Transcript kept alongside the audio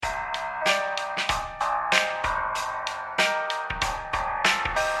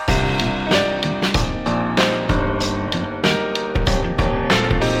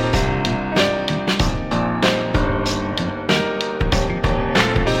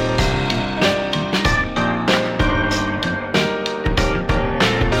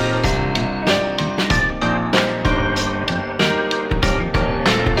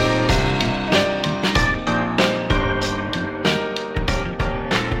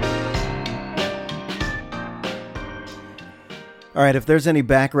All right, if there's any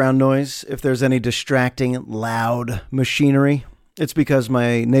background noise, if there's any distracting, loud machinery, it's because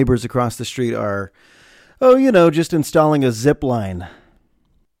my neighbors across the street are, just installing a zip line.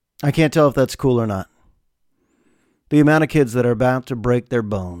 I can't tell if that's cool or not. The amount of kids that are about to break their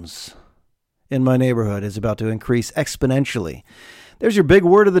bones in my neighborhood is about to increase exponentially. There's your big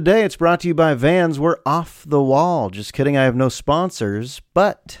word of the day. It's brought to you by Vans. We're off the wall. Just kidding, I have no sponsors,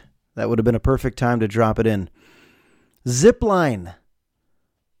 but that would have been a perfect time to drop it in. Zip line.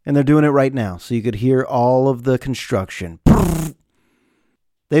 And they're doing it right now, so you could hear all of the construction.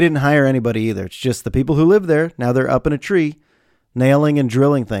 They didn't hire anybody either. It's just the people who live there. Now they're up in a tree, nailing and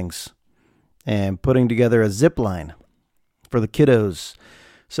drilling things and putting together a zip line for the kiddos.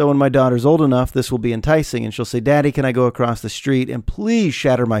 So when my daughter's old enough, this will be enticing, and she'll say, "Daddy, can I go across the street and please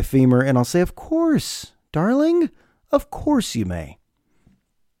shatter my femur?" And I'll say, "Of course, darling. Of course you may."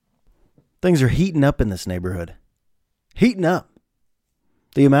 Things are heating up in this neighborhood. Heating up.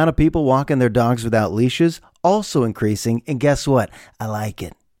 The amount of people walking their dogs without leashes also increasing, and guess what? I like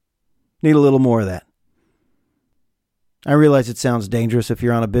it. Need a little more of that. I realize it sounds dangerous if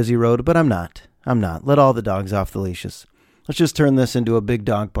you're on a busy road, but I'm not. Let all the dogs off the leashes. Let's just turn this into a big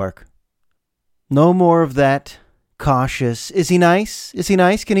dog park. No more of that cautious. Is he nice? Is he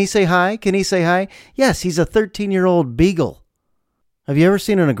nice? Can he say hi? Can he say hi? Yes, he's a 13-year-old beagle. Have you ever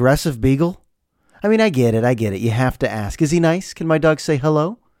seen an aggressive beagle? I mean, I get it. You have to ask. Is he nice? Can my dog say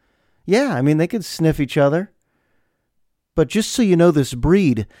hello? Yeah, I mean, they could sniff each other. But just so you know this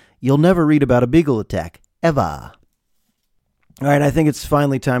breed, you'll never read about a beagle attack. Ever. All right, I think it's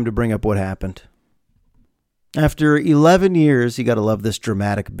finally time to bring up what happened. After 11 years, you got to love this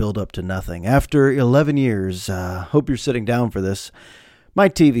dramatic build-up to nothing. After 11 years, hope you're sitting down for this, my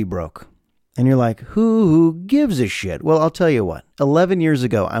TV broke. And you're like, who gives a shit? Well, I'll tell you what. 11 years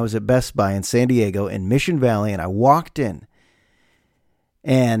ago, I was at Best Buy in San Diego in Mission Valley, and I walked in.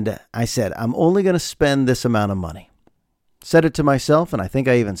 And I said, I'm only going to spend this amount of money. Said it to myself, and I think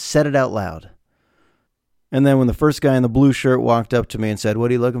I even said it out loud. And then when the first guy in the blue shirt walked up to me and said,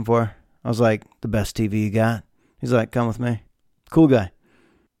 "What are you looking for?" I was like, "The best TV you got." He's like, "Come with me." Cool guy.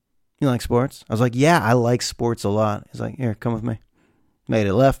 "You like sports?" I was like, "Yeah, I like sports a lot." He's like, "Here, come with me." Made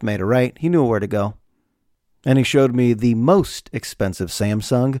a left, made a right. He knew where to go. And he showed me the most expensive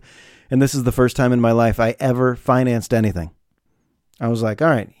Samsung. And this is the first time in my life I ever financed anything. I was like, all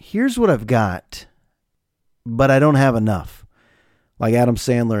right, here's what I've got, but I don't have enough. Like Adam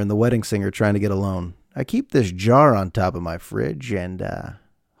Sandler in The Wedding Singer trying to get a loan. I keep this jar on top of my fridge and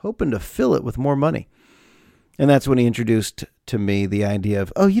hoping to fill it with more money. And that's when he introduced to me the idea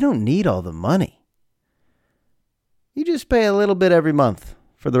of, you don't need all the money. You just pay a little bit every month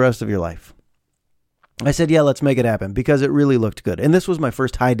for the rest of your life. I said, yeah, let's make it happen because it really looked good. And this was my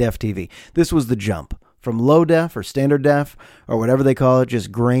first high-def TV. This was the jump from low-def or standard def or whatever they call it,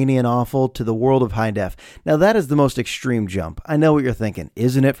 just grainy and awful, to the world of high-def. Now, that is the most extreme jump. I know what you're thinking.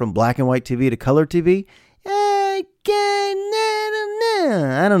 Isn't it from black and white TV to color TV? I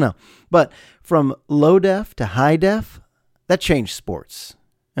don't know. But from low-def to high-def, that changed sports.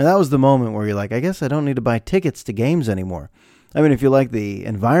 And that was the moment where you're like, I guess I don't need to buy tickets to games anymore. I mean, if you like the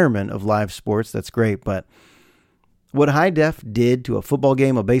environment of live sports, that's great. But what high def did to a football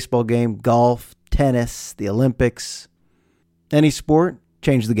game, a baseball game, golf, tennis, the Olympics, any sport,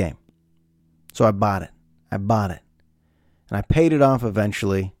 changed the game. So I bought it. And I paid it off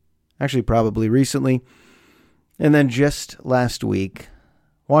eventually. Actually, probably recently. And then just last week,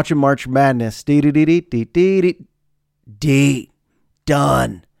 watching March Madness.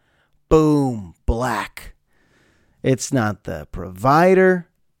 Done. Boom. Black. It's not the provider.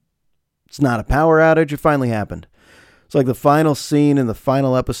 It's not a power outage. It finally happened. It's like the final scene in the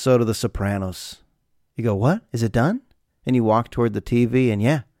final episode of The Sopranos. You go, what? Is it done? And you walk toward the TV and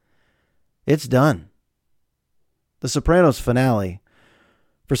yeah, it's done. The Sopranos finale,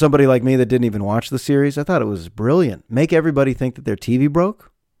 for somebody like me that didn't even watch the series, I thought it was brilliant. Make everybody think that their TV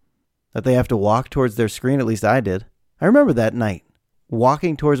broke, that they have to walk towards their screen. At least I did. I remember that night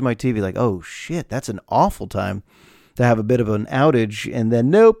walking towards my TV like, oh shit, that's an awful time to have a bit of an outage. And then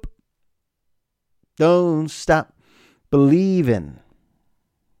nope, don't stop believing.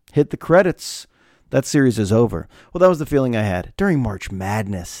 Hit the credits. That series is over. Well, that was the feeling I had during March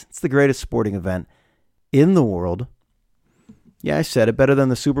Madness. It's the greatest sporting event in the world. Yeah, I said it. Better than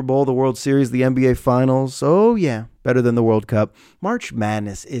the Super Bowl, the World Series, the NBA Finals. Oh yeah, better than the World Cup. March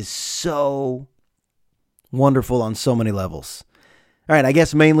Madness is so wonderful on so many levels. All right, I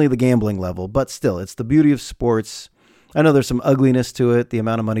guess mainly the gambling level, but still, it's the beauty of sports. I know there's some ugliness to it, the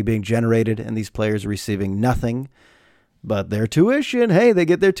amount of money being generated and these players receiving nothing. But their tuition, hey, they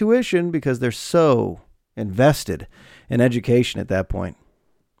get their tuition because they're so invested in education at that point.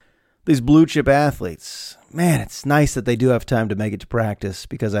 These blue chip athletes, man, it's nice that they do have time to make it to practice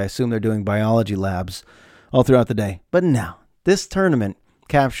because I assume they're doing biology labs all throughout the day. But no, this tournament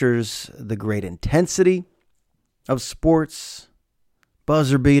captures the great intensity of sports,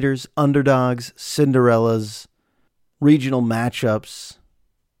 buzzer beaters, underdogs, Cinderellas, regional matchups.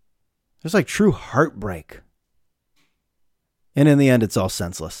 There's like true heartbreak. And in the end, it's all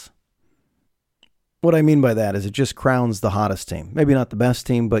senseless. What I mean by that is it just crowns the hottest team. Maybe not the best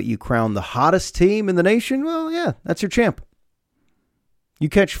team, but you crown the hottest team in the nation. Well, yeah, that's your champ. You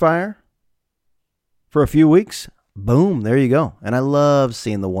catch fire for a few weeks, boom, there you go. And I love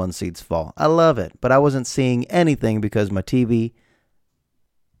seeing the 1 seeds fall. I love it. But I wasn't seeing anything because my TV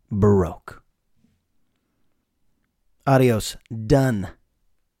broke. Adios. Done.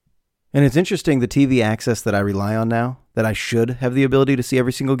 And it's interesting, the TV access that I rely on now, that I should have the ability to see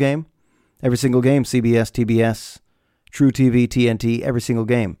every single game, CBS, TBS, True TV, TNT, every single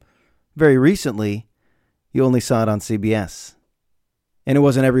game. Very recently, you only saw it on CBS. And it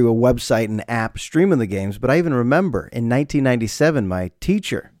wasn't every website and app streaming the games, but I even remember in 1997, my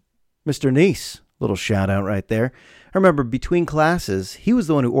teacher, Mr. Neese, little shout out right there. I remember between classes, he was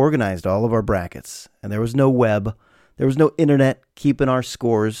the one who organized all of our brackets. And there was no web. There was no internet keeping our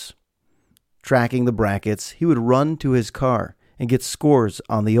scores, tracking the brackets. He would run to his car and get scores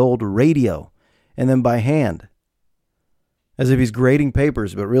on the old radio and then by hand. As if he's grading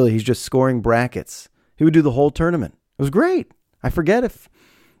papers, but really he's just scoring brackets. He would do the whole tournament. It was great. I forget if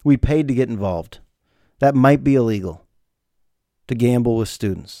we paid to get involved. That might be illegal to gamble with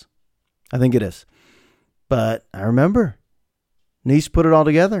students. I think it is. But I remember Neese put it all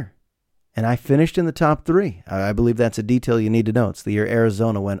together. And I finished in the top 3. I believe that's a detail you need to know. It's the year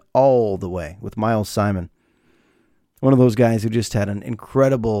Arizona went all the way with Miles Simon. One of those guys who just had an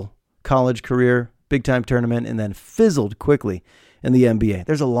incredible college career, big-time tournament, and then fizzled quickly in the NBA.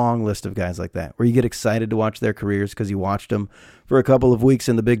 There's a long list of guys like that where you get excited to watch their careers because you watched them for a couple of weeks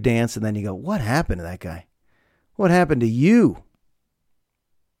in the big dance, and then you go, what happened to that guy? What happened to you?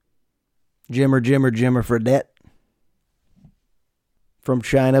 Jimmer Fredette. From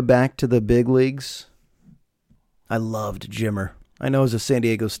China back to the big leagues. I loved Jimmer. I know as a San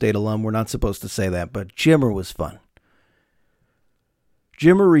Diego State alum, we're not supposed to say that, but Jimmer was fun.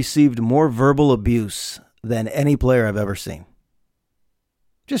 Jimmer received more verbal abuse than any player I've ever seen.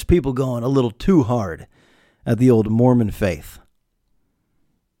 Just people going a little too hard at the old Mormon faith.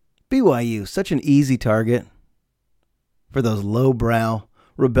 BYU, such an easy target for those lowbrow,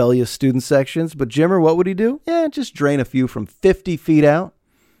 rebellious student sections. But Jimmer, what would he do? Yeah, just drain a few from 50 feet out,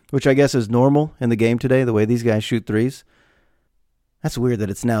 which I guess is normal in the game today, the way these guys shoot threes. That's weird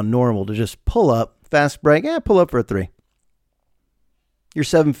that it's now normal to just pull up, fast break, pull up for a 3. You're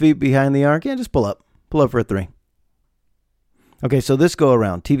 7 feet behind the arc, just pull up for a 3. Okay, so this go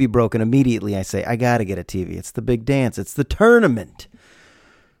around, TV broke, and immediately I say, I got to get a TV. It's the big dance. It's the tournament.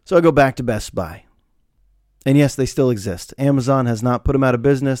 So I go back to Best Buy. And yes, they still exist. Amazon has not put them out of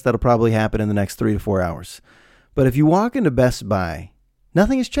business. That'll probably happen in the next 3 to 4 hours. But if you walk into Best Buy,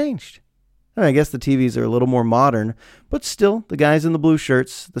 nothing has changed. I guess the TVs are a little more modern, but still, the guys in the blue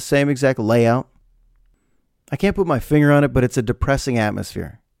shirts, the same exact layout. I can't put my finger on it, but it's a depressing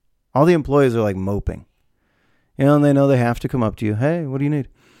atmosphere. All the employees are like moping. And they know they have to come up to you. Hey, what do you need?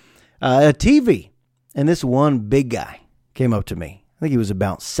 A TV. And this one big guy came up to me. I think he was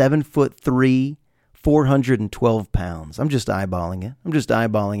about 7'3", 412 pounds. I'm just eyeballing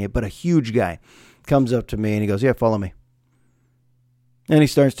it. But a huge guy comes up to me and he goes, yeah, follow me. And he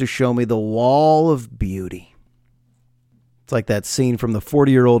starts to show me the wall of beauty. It's like that scene from The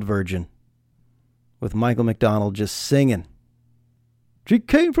 40-Year-Old Virgin with Michael McDonald just singing. She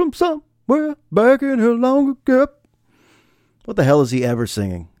came from somewhere back in her long ago. What the hell is he ever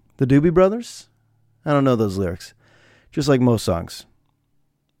singing? The Doobie Brothers? I don't know those lyrics. Just like most songs.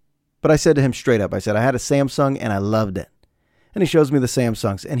 But I said to him straight up, I said, I had a Samsung and I loved it. And he shows me the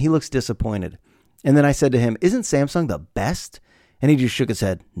Samsungs and he looks disappointed. And then I said to him, isn't Samsung the best? And he just shook his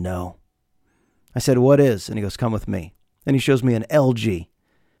head. No. I said, what is? And he goes, come with me. And he shows me an LG.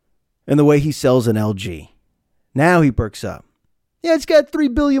 And the way he sells an LG. Now he perks up. Yeah, it's got 3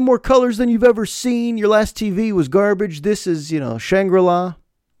 billion more colors than you've ever seen. Your last TV was garbage. This is, Shangri-La.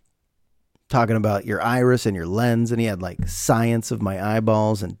 Talking about your iris and your lens. And he had like science of my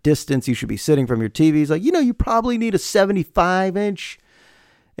eyeballs and distance you should be sitting from your TV. He's like, you probably need a 75-inch.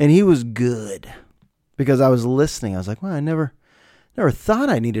 And he was good. Because I was listening. I was like, well, I never thought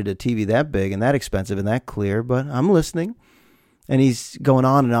I needed a TV that big and that expensive and that clear. But I'm listening. And he's going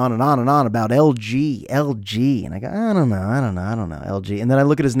on and on and on and on about LG. And I go, I don't know, LG. And then I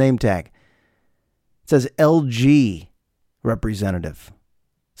look at his name tag. It says LG representative.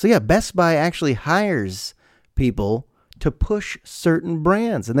 So yeah, Best Buy actually hires people to push certain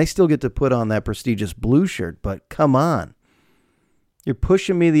brands, and they still get to put on that prestigious blue shirt, but come on. You're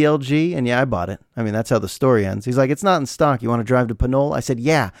pushing me the LG, and yeah, I bought it. I mean, that's how the story ends. He's like, it's not in stock. You want to drive to Pinole? I said,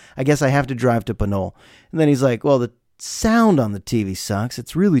 yeah, I guess I have to drive to Pinole. And then he's like, well, the sound on the TV sucks.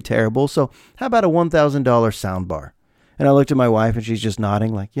 It's really terrible. So how about a $1,000 sound bar? And I looked at my wife, and she's just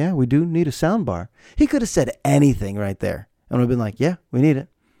nodding like, yeah, we do need a sound bar. He could have said anything right there. And I've been like, yeah, we need it.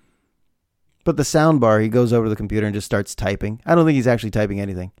 But the sound bar, he goes over to the computer and just starts typing. I don't think he's actually typing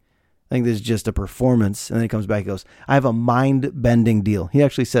anything. I think this is just a performance. And then he comes back and goes, I have a mind-bending deal. He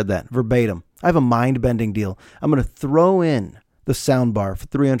actually said that verbatim. I have a mind-bending deal. I'm going to throw in the sound bar for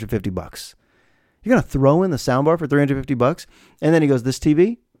 $350. You're going to throw in the sound bar for $350? And then he goes, this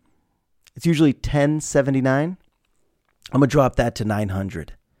TV, it's usually $1,079. I'm going to drop that to $900.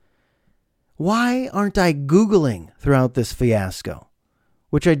 Why aren't I Googling throughout this fiasco?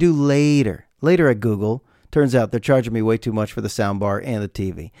 Which I do later. Later at Google. Turns out they're charging me way too much for the soundbar and the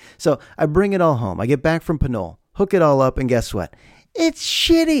TV. So I bring it all home. I get back from Pinole, hook it all up, and guess what? It's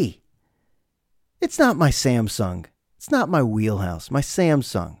shitty. It's not my Samsung. It's not my wheelhouse. My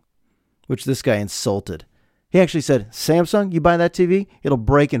Samsung. Which this guy insulted. He actually said, Samsung, you buy that TV? It'll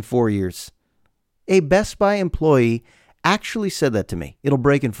break in 4 years. A Best Buy employee actually said that to me. It'll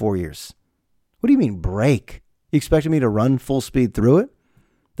break in 4 years. What do you mean break? You expected me to run full speed through it?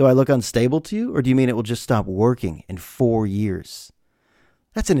 Do I look unstable to you, or do you mean it will just stop working in 4 years?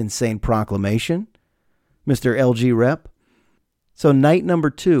 That's an insane proclamation, Mr. LG rep. So night number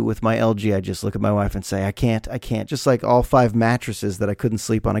 2 with my LG, I just look at my wife and say, I can't. Just like all 5 mattresses that I couldn't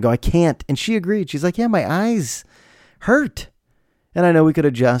sleep on. I go, I can't. And she agreed. She's like, yeah, my eyes hurt. And I know we could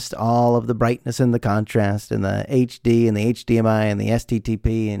adjust all of the brightness and the contrast and the HD and the HDMI and the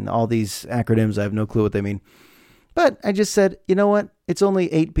STTP and all these acronyms. I have no clue what they mean. But I just said, you know what? It's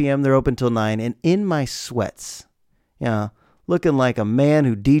only 8 p.m. They're open till 9. And in my sweats, looking like a man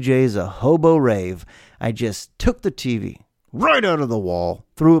who DJs a hobo rave, I just took the TV right out of the wall,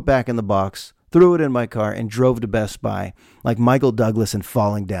 threw it back in the box, threw it in my car, and drove to Best Buy like Michael Douglas and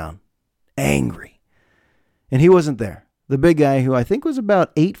Falling Down. Angry. And he wasn't there. The big guy, who I think was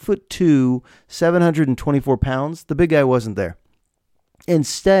about 8'2", 724 pounds, the big guy wasn't there.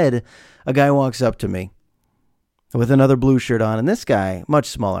 Instead, a guy walks up to me with another blue shirt on. And this guy, much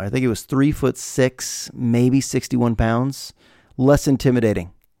smaller. I think he was 3'6", maybe 61 pounds. Less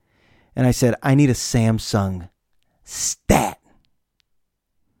intimidating. And I said, I need a Samsung stat.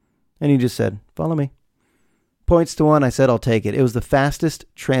 And he just said, follow me. Points to one. I said, I'll take it. It was the fastest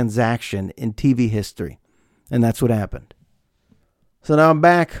transaction in TV history. And that's what happened. So now I'm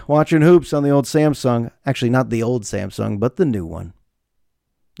back watching hoops on the old Samsung. Actually, not the old Samsung, but the new one.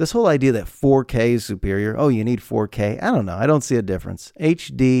 This whole idea that 4K is superior. Oh, you need 4K. I don't know. I don't see a difference.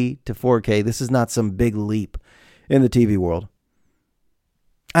 HD to 4K. This is not some big leap in the TV world.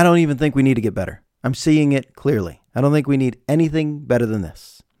 I don't even think we need to get better. I'm seeing it clearly. I don't think we need anything better than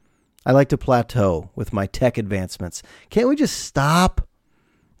this. I like to plateau with my tech advancements. Can't we just stop?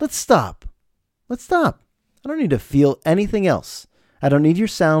 Let's stop. Let's stop. I don't need to feel anything else. I don't need your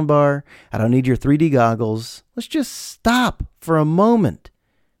soundbar. I don't need your 3D goggles. Let's just stop for a moment.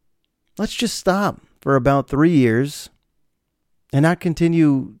 Let's just stop for about 3 years and not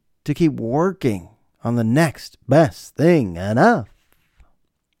continue to keep working on the next best thing enough.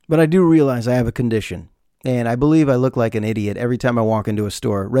 But I do realize I have a condition, and I believe I look like an idiot every time I walk into a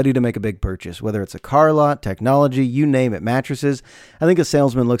store ready to make a big purchase, whether it's a car lot, technology, you name it, mattresses. I think a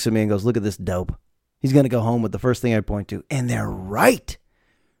salesman looks at me and goes, look at this dope. He's going to go home with the first thing I point to. And they're right.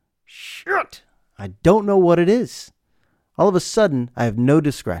 Shit. I don't know what it is. All of a sudden, I have no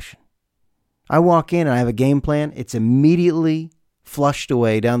discretion. I walk in and I have a game plan. It's immediately flushed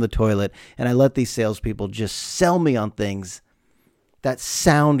away down the toilet. And I let these salespeople just sell me on things that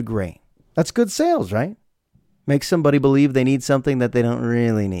sound great. That's good sales, right? Make somebody believe they need something that they don't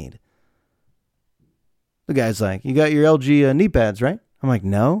really need. The guy's like, you got your LG knee pads, right? I'm like,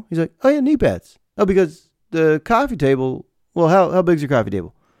 no. He's like, oh yeah, knee pads. Oh, because the coffee table, well, how big's your coffee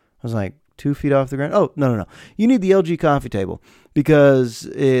table? I was like, 2 feet off the ground. Oh, no. You need the LG coffee table because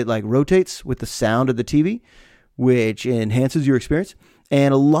it like rotates with the sound of the TV, which enhances your experience.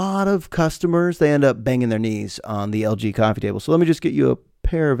 And a lot of customers, they end up banging their knees on the LG coffee table. So let me just get you a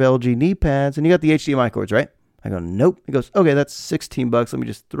pair of LG knee pads. And you got the HDMI cords, right? I go, nope. He goes, okay, that's $16. Let me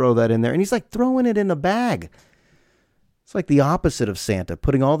just throw that in there. And he's like throwing it in a bag. It's like the opposite of Santa,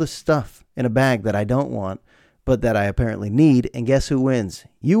 putting all this stuff in a bag that I don't want, but that I apparently need. And guess who wins?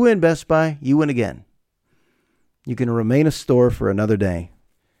 You win, Best Buy. You win again. You can remain a store for another day.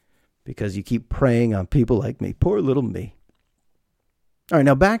 because you keep preying on people like me. Poor little me. All right,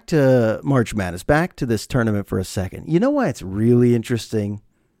 now back to March Madness. Back to this tournament for a second. You know why it's really interesting?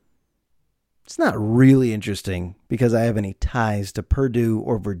 It's not really interesting because I have any ties to Purdue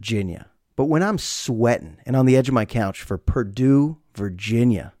or Virginia. But when I'm sweating and on the edge of my couch for Purdue,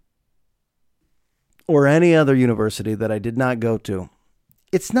 Virginia, or any other university that I did not go to,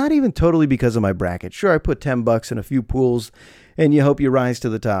 it's not even totally because of my bracket. Sure, I put $10 in a few pools and you hope you rise to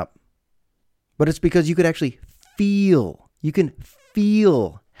the top. But it's because you could actually feel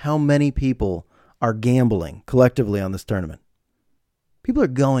how many people are gambling collectively on this tournament. People are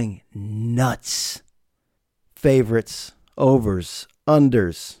going nuts. Favorites, overs,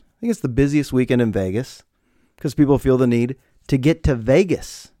 unders. I think it's the busiest weekend in Vegas because people feel the need to get to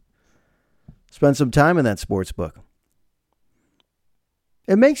Vegas. Spend some time in that sports book.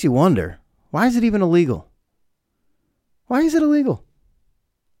 It makes you wonder, why is it even illegal? Why is it illegal?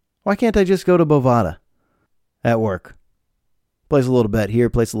 Why can't I just go to Bovada at work? Place a little bet here,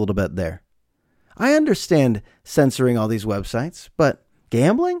 place a little bet there. I understand censoring all these websites, but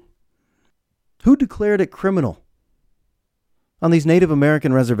gambling? Who declared it criminal? On these Native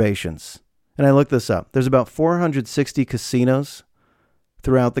American reservations, and I looked this up, there's about 460 casinos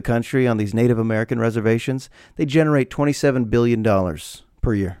throughout the country on these Native American reservations. They generate $27 billion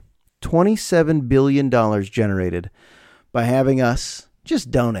per year. $27 billion generated by having us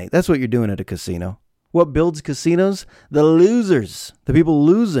just donate. That's what you're doing at a casino. What builds casinos? The losers, the people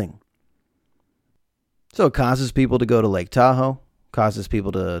losing. So it causes people to go to Lake Tahoe, causes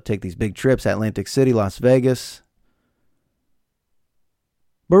people to take these big trips, Atlantic City, Las Vegas.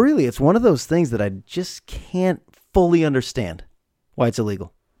 But really, it's one of those things that I just can't fully understand why it's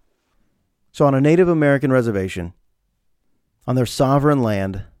illegal. So on a Native American reservation, on their sovereign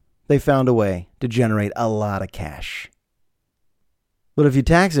land, they found a way to generate a lot of cash. But if you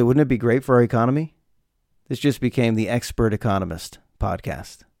tax it, wouldn't it be great for our economy? This just became the Expert Economist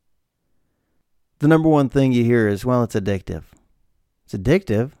podcast. The number one thing you hear is, well, it's addictive. It's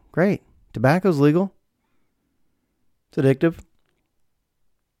addictive? Great. Tobacco's legal. It's addictive.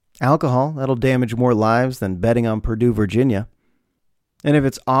 Alcohol, that'll damage more lives than betting on Purdue, Virginia. And if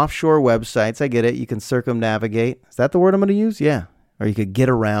it's offshore websites, I get it. You can circumnavigate. Is that the word I'm going to use? Yeah. Or you could get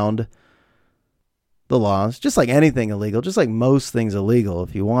around the laws. Just like anything illegal. Just like most things illegal.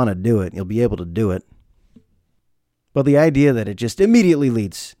 If you want to do it, you'll be able to do it. But the idea that it just immediately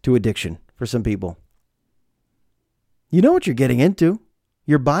leads to addiction for some people. You know what you're getting into.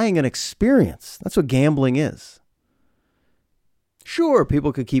 You're buying an experience. That's what gambling is. Sure,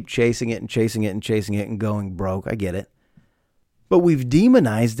 people could keep chasing it and chasing it and chasing it and going broke. I get it. But we've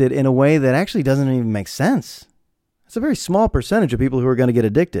demonized it in a way that actually doesn't even make sense. It's a very small percentage of people who are going to get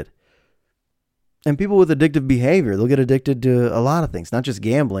addicted. And people with addictive behavior, they'll get addicted to a lot of things, not just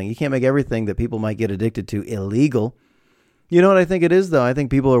gambling. You can't make everything that people might get addicted to illegal. You know what I think it is, though? I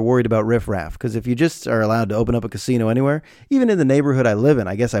think people are worried about riffraff. Because if you just are allowed to open up a casino anywhere, even in the neighborhood I live in,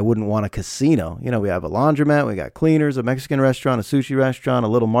 I guess I wouldn't want a casino. You know, we have a laundromat, we got cleaners, a Mexican restaurant, a sushi restaurant, a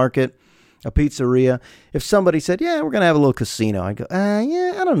little market, a pizzeria. If somebody said, yeah, we're going to have a little casino, I'd go,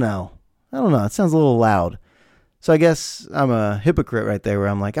 yeah, I don't know. It sounds a little loud. So I guess I'm a hypocrite right there where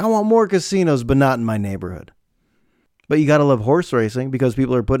I'm like, I want more casinos, but not in my neighborhood. But you got to love horse racing because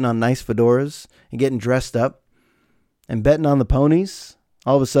people are putting on nice fedoras and getting dressed up and betting on the ponies.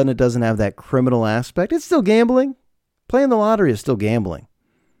 All of a sudden it doesn't have that criminal aspect. It's still gambling. Playing the lottery is still gambling.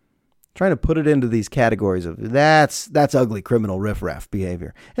 Trying to put it into these categories of that's ugly criminal riffraff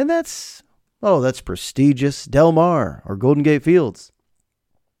behavior. And that's prestigious Del Mar or Golden Gate Fields.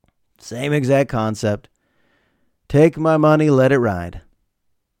 Same exact concept. Take my money, let it ride.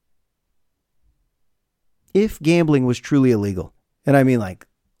 If gambling was truly illegal, and I mean like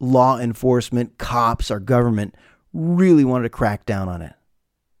law enforcement, cops, our government really wanted to crack down on it.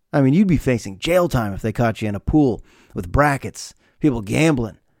 I mean, you'd be facing jail time if they caught you in a pool with brackets, people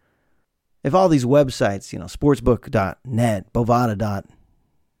gambling. If all these websites, sportsbook.net,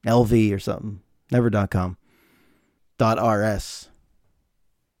 bovada.lv or something, never.com, .rs,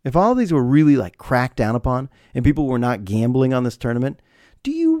 if all of these were really like cracked down upon and people were not gambling on this tournament,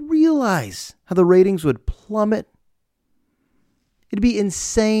 do you realize how the ratings would plummet? It'd be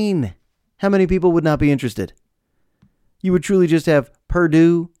insane how many people would not be interested. You would truly just have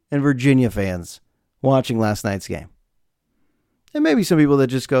Purdue and Virginia fans watching last night's game. And maybe some people that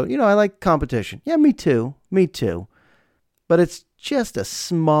just go, I like competition. Yeah, me too. But it's just a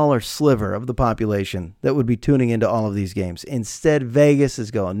smaller sliver of the population that would be tuning into all of these games. Instead, Vegas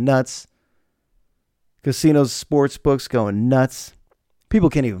is going nuts. Casinos, sports books going nuts. People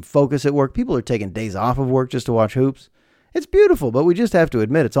can't even focus at work. People are taking days off of work just to watch hoops. It's beautiful, but we just have to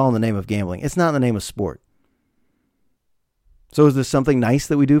admit it's all in the name of gambling. It's not in the name of sport. So is this something nice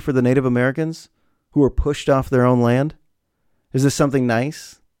that we do for the Native Americans who are pushed off their own land? Is this something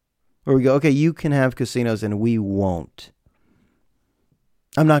nice? Where we go, okay, you can have casinos and we won't.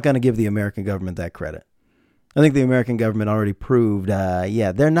 I'm not going to give the American government that credit. I think the American government already proved,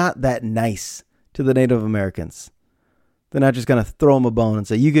 they're not that nice to the Native Americans. They're not just going to throw them a bone and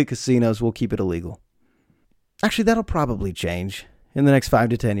say, you get casinos, we'll keep it illegal. Actually, that'll probably change. In the next 5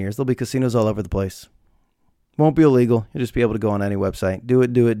 to 10 years, there'll be casinos all over the place. Won't be illegal. You'll just be able to go on any website. Do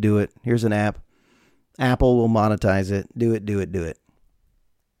it, do it, do it. Here's an app. Apple will monetize it. Do it, do it, do it.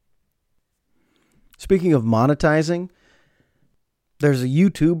 Speaking of monetizing, there's a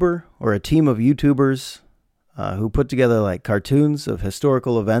YouTuber or a team of YouTubers who put together like cartoons of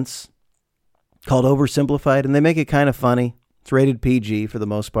historical events called Oversimplified, and they make it kind of funny. It's rated PG for the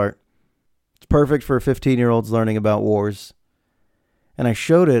most part. It's perfect for 15-year-olds learning about wars. And I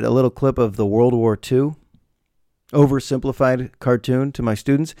showed it a little clip of the World War II oversimplified cartoon to my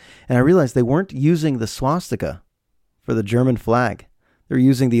students, and I realized they weren't using the swastika for the German flag. They were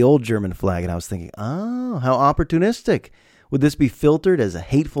using the old German flag, and I was thinking, oh, how opportunistic. Would this be filtered as a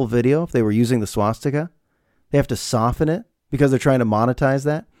hateful video if they were using the swastika? They have to soften it because they're trying to monetize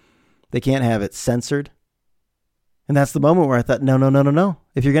that. They can't have it censored. And that's the moment where I thought, no.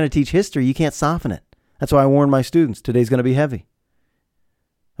 If you're going to teach history, you can't soften it. That's why I warn my students, today's going to be heavy.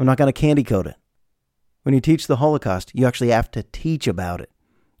 I'm not going to candy coat it. When you teach the Holocaust, you actually have to teach about it.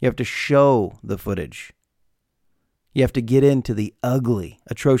 You have to show the footage. You have to get into the ugly,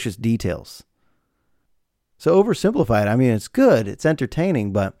 atrocious details. So Oversimplified, I mean, it's good, it's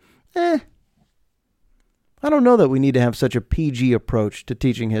entertaining, but I don't know that we need to have such a PG approach to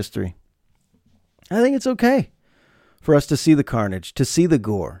teaching history. I think it's okay for us to see the carnage, to see the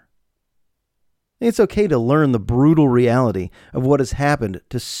gore. It's okay to learn the brutal reality of what has happened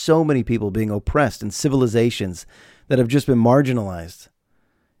to so many people being oppressed in civilizations that have just been marginalized.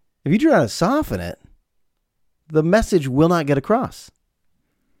 If you try to soften it, the message will not get across.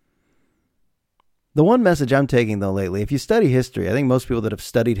 The one message I'm taking, though, lately, if you study history, I think most people that have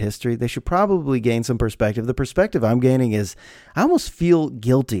studied history, they should probably gain some perspective. The perspective I'm gaining is I almost feel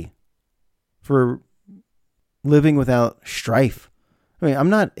guilty for living without strife. I mean,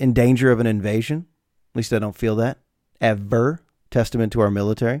 I'm not in danger of an invasion. At least I don't feel that. Ever. Testament to our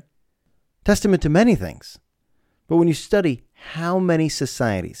military. Testament to many things. But when you study how many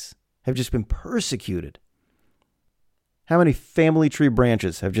societies have just been persecuted, how many family tree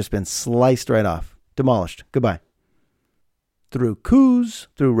branches have just been sliced right off, demolished, goodbye. Through coups,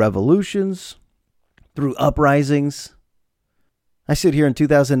 through revolutions, through uprisings. I sit here in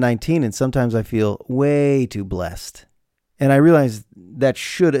 2019 and sometimes I feel way too blessed. And I realize that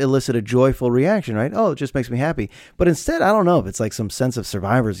should elicit a joyful reaction, right? Oh, it just makes me happy. But instead, I don't know if it's like some sense of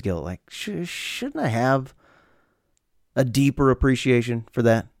survivor's guilt. Like, shouldn't I have a deeper appreciation for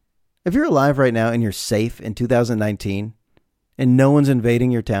that? If you're alive right now and you're safe in 2019 and no one's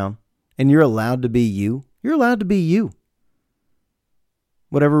invading your town and you're allowed to be you, you're allowed to be you.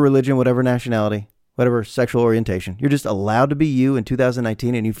 Whatever religion, whatever nationality, whatever sexual orientation, you're just allowed to be you in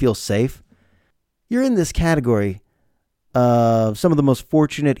 2019 and you feel safe. You're in this category of some of the most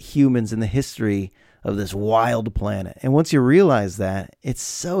fortunate humans in the history of this wild planet. And once you realize that, it's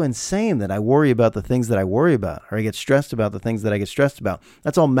so insane that I worry about the things that I worry about, or I get stressed about the things that I get stressed about.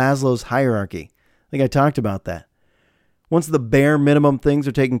 That's all Maslow's hierarchy. I think I talked about that. Once the bare minimum things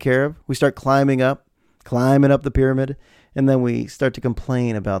are taken care of, we start climbing up the pyramid, and then we start to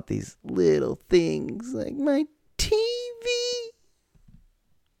complain about these little things like my TV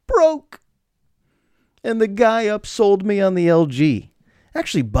broke. And the guy upsold me on the LG.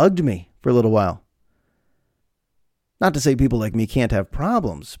 Actually bugged me for a little while. Not to say people like me can't have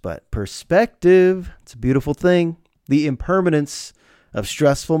problems, but perspective, it's a beautiful thing. The impermanence of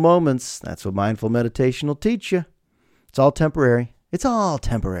stressful moments, that's what mindful meditation will teach you. It's all temporary. It's all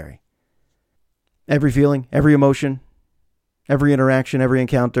temporary. Every feeling, every emotion, every interaction, every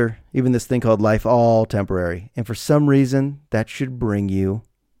encounter, even this thing called life, all temporary. And for some reason, that should bring you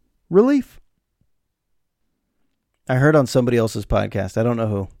relief. I heard on somebody else's podcast, I don't know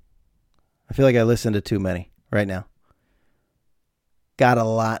who. I feel like I listen to too many right now. Got a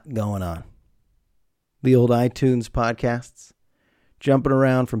lot going on. The old iTunes podcasts, jumping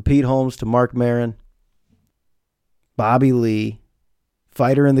around from Pete Holmes to Mark Maron, Bobby Lee,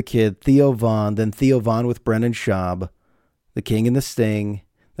 Fighter and the Kid, Theo Vaughn, then Theo Vaughn with Brendan Schaub, The King and the Sting.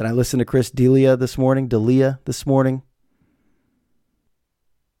 Then I listened to Chris D'Elia this morning,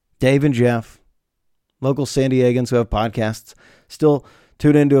 Dave and Jeff. Local San Diegans who have podcasts. Still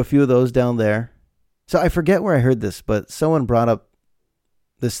tune into a few of those down there. So I forget where I heard this, but someone brought up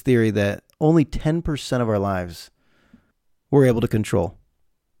this theory that only 10% of our lives we're able to control.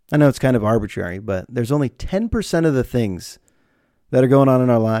 I know it's kind of arbitrary, but there's only 10% of the things that are going on in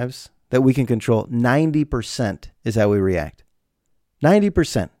our lives that we can control. 90% is how we react.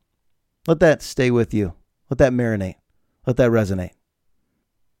 90%. Let that stay with you. Let that marinate. Let that resonate.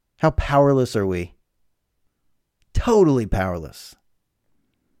 How powerless are we? Totally powerless.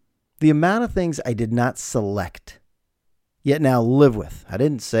 The amount of things I did not select, yet now live with. I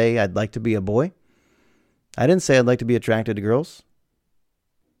didn't say I'd like to be a boy. I didn't say I'd like to be attracted to girls.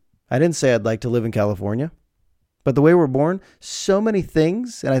 I didn't say I'd like to live in California. But the way we're born, so many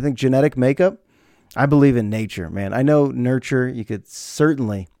things, and I think genetic makeup, I believe in nature, man. I know nurture, you could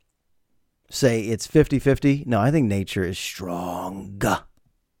certainly say it's 50-50. No, I think nature is strong.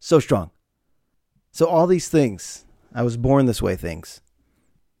 So strong. So all these things, I was born this way things,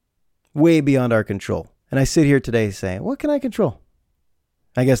 way beyond our control. And I sit here today saying, what can I control?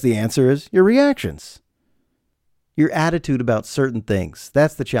 I guess the answer is your reactions. Your attitude about certain things.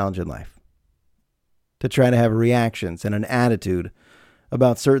 That's the challenge in life. To try to have reactions and an attitude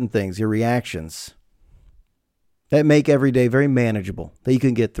about certain things, your reactions, that make every day very manageable, that you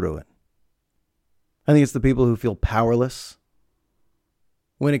can get through it. I think it's the people who feel powerless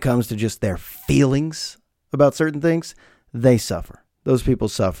when it comes to just their feelings about certain things. They suffer. Those people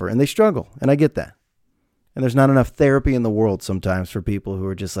suffer and they struggle. And I get that. And there's not enough therapy in the world sometimes for people who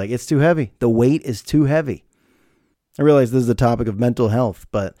are just like, it's too heavy. The weight is too heavy. I realize this is the topic of mental health,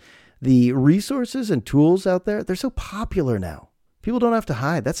 but the resources and tools out there, they're so popular now. People don't have to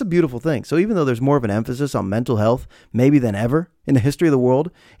hide. That's a beautiful thing. So even though there's more of an emphasis on mental health, maybe than ever in the history of the world,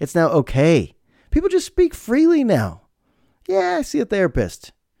 it's now okay. People just speak freely now. Yeah, I see a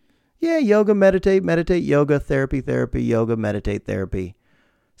therapist. Yeah, yoga, meditate, yoga, therapy, yoga, meditate, therapy.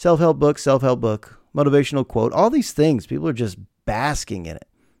 Self-help book, motivational quote, all these things. People are just basking in it.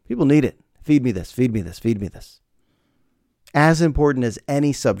 People need it. Feed me this, feed me this, feed me this. As important as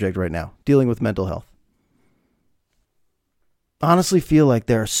any subject right now, dealing with mental health. Honestly feel like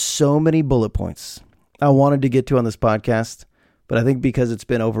there are so many bullet points I wanted to get to on this podcast, but I think because it's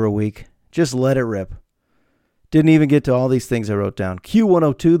been over a week, just let it rip. Didn't even get to all these things I wrote down.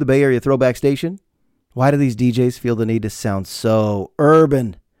 Q102, the Bay Area Throwback Station. Why do these DJs feel the need to sound so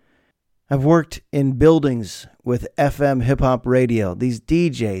urban? I've worked in buildings with FM hip-hop radio. These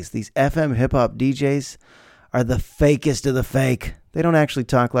DJs, these FM hip-hop DJs are the fakest of the fake. They don't actually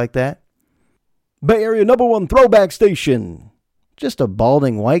talk like that. Bay Area #1 Throwback Station. Just a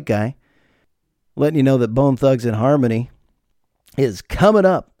balding white guy letting you know that Bone Thugs and Harmony is coming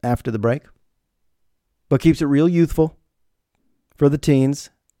up after the break, but keeps it real youthful for the teens.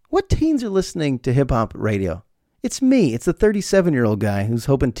 What teens are listening to hip-hop radio? It's me. It's the 37-year-old guy who's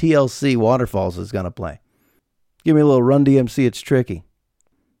hoping TLC Waterfalls is going to play. Give me a little Run DMC, It's Tricky.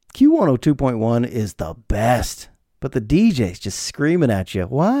 Q102.1 is the best, but the DJ's just screaming at you.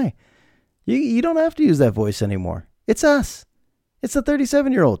 Why? You don't have to use that voice anymore. It's us. It's the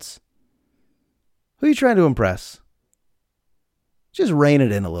 37-year-olds. Who are you trying to impress? Just rein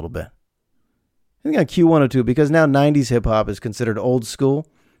it in a little bit. I think on Q102, because now 90s hip-hop is considered old school,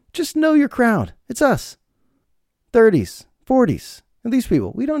 just know your crowd. It's us. 30s, 40s, and these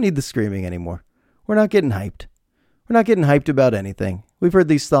people. We don't need the screaming anymore. We're not getting hyped. We're not getting hyped about anything. We've heard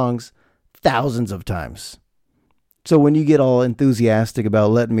these songs thousands of times. So when you get all enthusiastic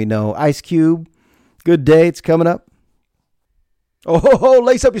about letting me know, Ice Cube, good day, it's coming up. Oh,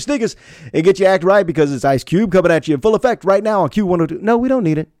 lace up your sneakers and get your act right because it's Ice Cube coming at you in full effect right now on Q102. No, we don't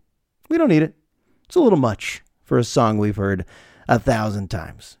need it. We don't need it. It's a little much for a song we've heard 1,000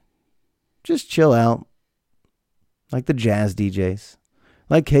 times. Just chill out. Like the jazz DJs.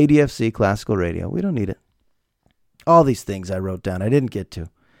 Like KDFC Classical Radio. We don't need it. All these things I wrote down I didn't get to.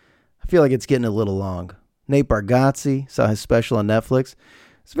 I feel like it's getting a little long. Nate Bargatze, saw his special on Netflix.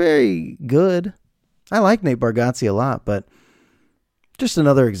 It's very good. I like Nate Bargatze a lot, but just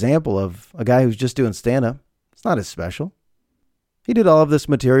another example of a guy who's just doing stand-up. It's not as special. He did all of this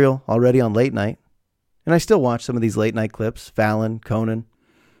material already on late night, and I still watch some of these late night clips. Fallon, Conan,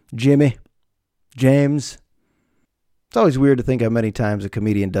 Jimmy, James. It's always weird to think how many times a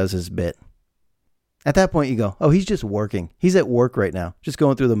comedian does his bit. At that point, you go, oh, he's just working. He's at work right now, just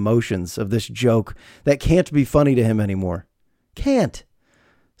going through the motions of this joke that can't be funny to him anymore. Can't.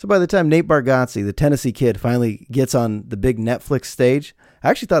 So by the time Nate Bargatze, the Tennessee kid, finally gets on the big Netflix stage,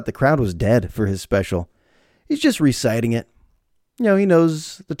 I actually thought the crowd was dead for his special. He's just reciting it. You know, he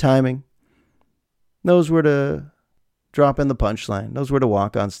knows the timing, knows where to drop in the punchline, knows where to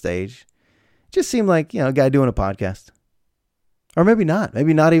walk on stage. Just seemed like, a guy doing a podcast. Or maybe not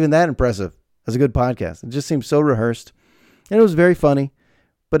even that impressive. Has a good podcast. It just seems so rehearsed. And it was very funny.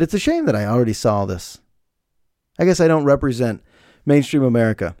 But it's a shame that I already saw this. I guess I don't represent mainstream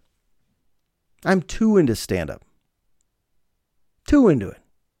America. I'm too into stand-up. Too into it.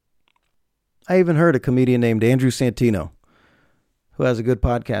 I even heard a comedian named Andrew Santino, who has a good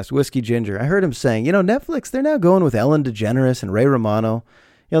podcast, Whiskey Ginger. I heard him saying, Netflix, they're now going with Ellen DeGeneres and Ray Romano.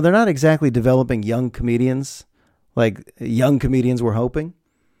 They're not exactly developing young comedians like young comedians were hoping.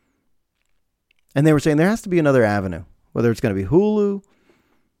 And they were saying there has to be another avenue, whether it's going to be Hulu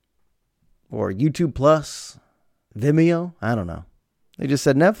or YouTube Plus, Vimeo, I don't know. They just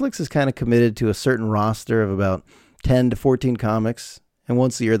said Netflix is kind of committed to a certain roster of about 10 to 14 comics. And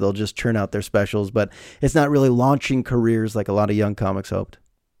once a year, they'll just churn out their specials. But it's not really launching careers like a lot of young comics hoped.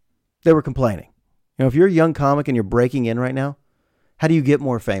 They were complaining. If you're a young comic and you're breaking in right now, how do you get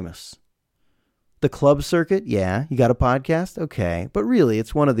more famous? The club circuit? Yeah. You got a podcast? Okay. But really,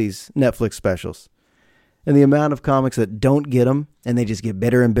 it's one of these Netflix specials. And the amount of comics that don't get them, and they just get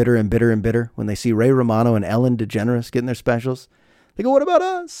bitter and bitter and bitter and bitter when they see Ray Romano and Ellen DeGeneres getting their specials. They go, what about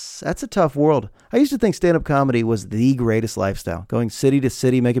us? That's a tough world. I used to think stand-up comedy was the greatest lifestyle, going city to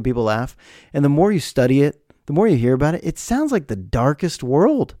city, making people laugh. And the more you study it, the more you hear about it, it sounds like the darkest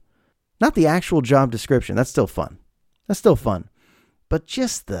world. Not the actual job description. That's still fun. But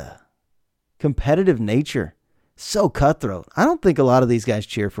just the competitive nature. So cutthroat. I don't think a lot of these guys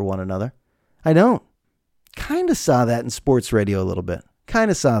cheer for one another. I don't. Kind of saw that in sports radio a little bit.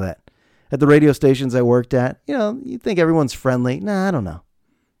 Kind of saw that. At the radio stations I worked at, you think everyone's friendly. Nah, I don't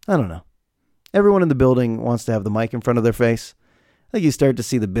know. Everyone in the building wants to have the mic in front of their face. I think you start to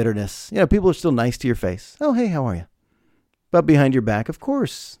see the bitterness. People are still nice to your face. Oh, hey, how are you? But behind your back, of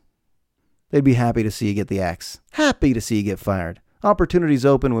course, they'd be happy to see you get the axe. Happy to see you get fired. Opportunities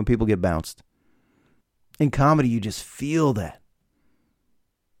open when people get bounced. In comedy, you just feel that.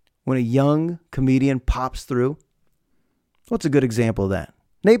 When a young comedian pops through, what's a good example of that?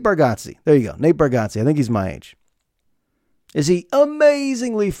 Nate Bargatze. There you go. Nate Bargatze. I think he's my age. Is he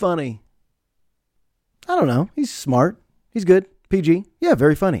amazingly funny? I don't know. He's smart. He's good. PG. Yeah,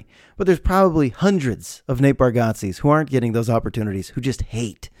 very funny. But there's probably hundreds of Nate Bargatzes who aren't getting those opportunities, who just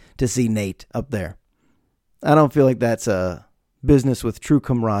hate to see Nate up there. I don't feel like that's a business with true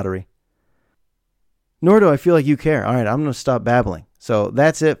camaraderie. Nor do I feel like you care. All right, I'm going to stop babbling. So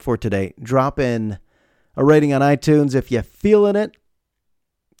that's it for today. Drop in a rating on iTunes if you're feeling it.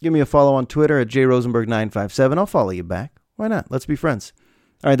 Give me a follow on Twitter at jrosenberg957. I'll follow you back. Why not? Let's be friends.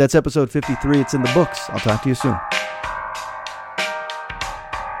 All right, that's episode 53. It's in the books. I'll talk to you soon.